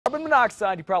Carbon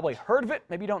monoxide, you probably heard of it,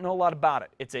 maybe you don't know a lot about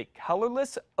it. It's a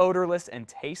colorless, odorless, and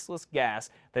tasteless gas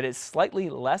that is slightly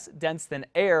less dense than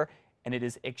air, and it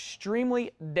is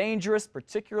extremely dangerous,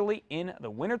 particularly in the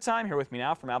wintertime. Here with me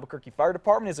now from Albuquerque Fire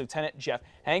Department is Lieutenant Jeff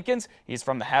Hankins. He's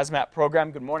from the Hazmat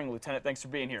program. Good morning, Lieutenant. Thanks for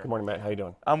being here. Good morning, Matt. How you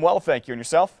doing? I'm well, thank you. And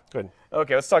yourself? Good.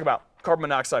 Okay, let's talk about carbon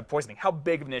monoxide poisoning. How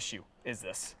big of an issue is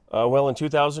this? Well, in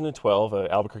 2012,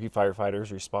 Albuquerque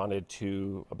firefighters responded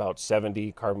to about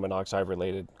 70 carbon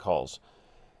monoxide-related calls.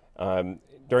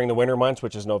 During the winter months,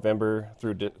 which is November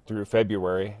through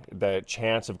February, the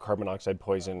chance of carbon monoxide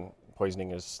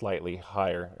poisoning is slightly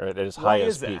higher, or it is high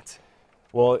as peak. Why is that?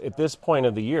 Well, at this point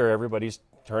of the year, everybody's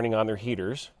turning on their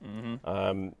heaters.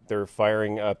 They're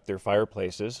firing up their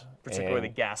fireplaces. Particularly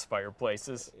the gas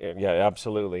fireplaces. Yeah,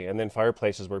 absolutely. And then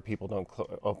fireplaces where people don't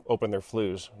open their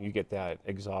flues, you get that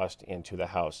exhaust into the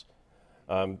house.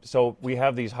 So we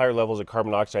have these higher levels of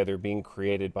carbon monoxide that are being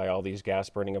created by all these gas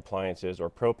burning appliances or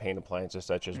propane appliances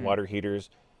such as water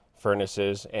heaters,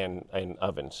 furnaces, and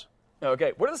ovens.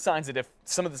 Okay, what are the signs that if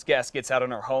some of this gas gets out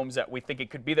in our homes that we think it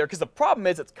could be there? Because the problem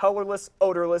is it's colorless,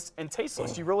 odorless, and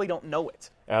tasteless. You really don't know it.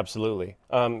 Absolutely.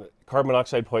 Carbon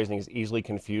monoxide poisoning is easily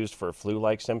confused for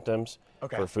flu-like symptoms,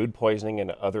 for food poisoning, and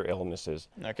other illnesses.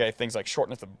 Okay, things like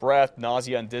shortness of breath,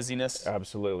 nausea, and dizziness.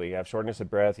 Absolutely. You have shortness of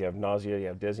breath, you have nausea, you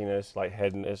have dizziness,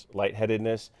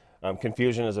 lightheadedness.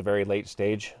 Confusion is a very late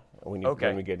stage when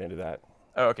we get into that.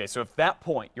 Okay, so at that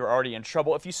point, you're already in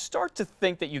trouble. If you start to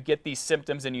think that you get these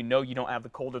symptoms and you know you don't have the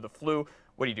cold or the flu,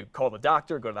 what do? Call the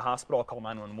doctor, go to the hospital, call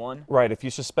 911? Right. If you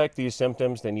suspect these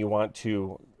symptoms, then you want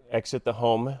to exit the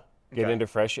home, get into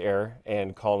fresh air,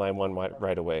 and call 911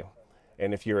 right away.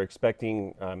 And if you're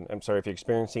expecting, if you're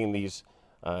experiencing these,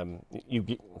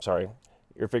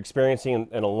 if you're experiencing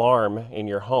an alarm in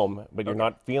your home, but you're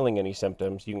not feeling any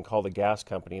symptoms, you can call the gas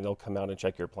company and they'll come out and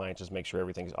check your appliances, make sure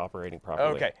everything's operating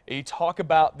properly. Okay, you talk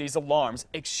about these alarms,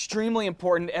 extremely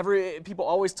important. People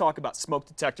always talk about smoke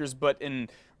detectors, but in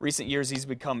recent years these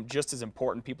become just as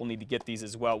important. People need to get these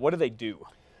as well. What do they do?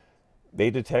 They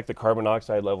detect the carbon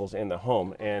monoxide levels in the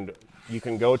home, and you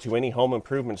can go to any home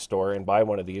improvement store and buy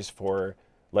one of these for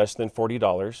less than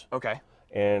 $40. Okay.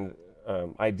 And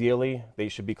ideally, they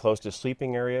should be close to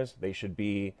sleeping areas. They should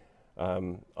be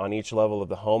on each level of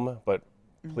the home, but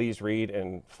please read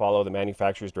and follow the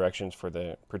manufacturer's directions for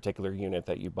the particular unit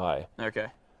that you buy. Okay.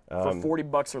 For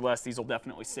 $40 or less, these will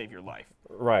definitely save your life.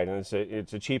 Right, and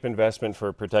it's a cheap investment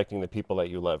for protecting the people that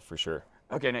you love, for sure.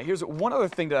 Okay, now here's one other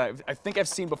thing that I think I've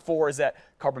seen before is that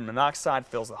carbon monoxide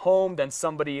fills the home, then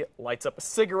somebody lights up a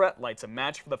cigarette, lights a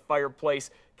match for the fireplace.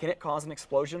 Can it cause an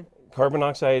explosion? Carbon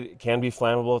monoxide can be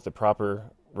flammable at the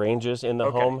proper ranges in the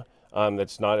home.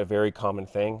 That's not a very common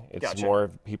thing. It's more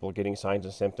of people getting signs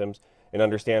and symptoms. And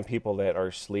understand people that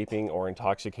are sleeping or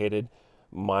intoxicated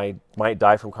might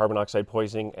die from carbon monoxide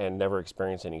poisoning and never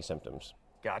experience any symptoms.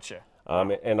 Gotcha.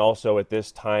 And also at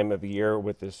this time of the year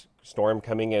with this storm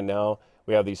coming in now,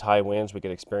 we have these high winds, we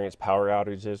could experience power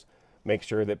outages. Make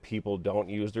sure that people don't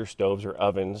use their stoves or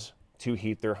ovens to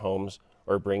heat their homes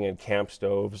or bring in camp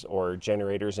stoves or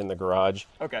generators in the garage.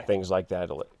 Things like that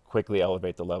will quickly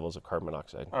elevate the levels of carbon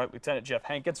monoxide. All right, Lieutenant Jeff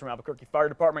Hankins from Albuquerque Fire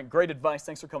Department. Great advice.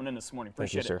 Thanks for coming in this morning.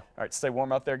 Appreciate it. Thank you, sir. All right, stay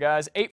warm out there, guys.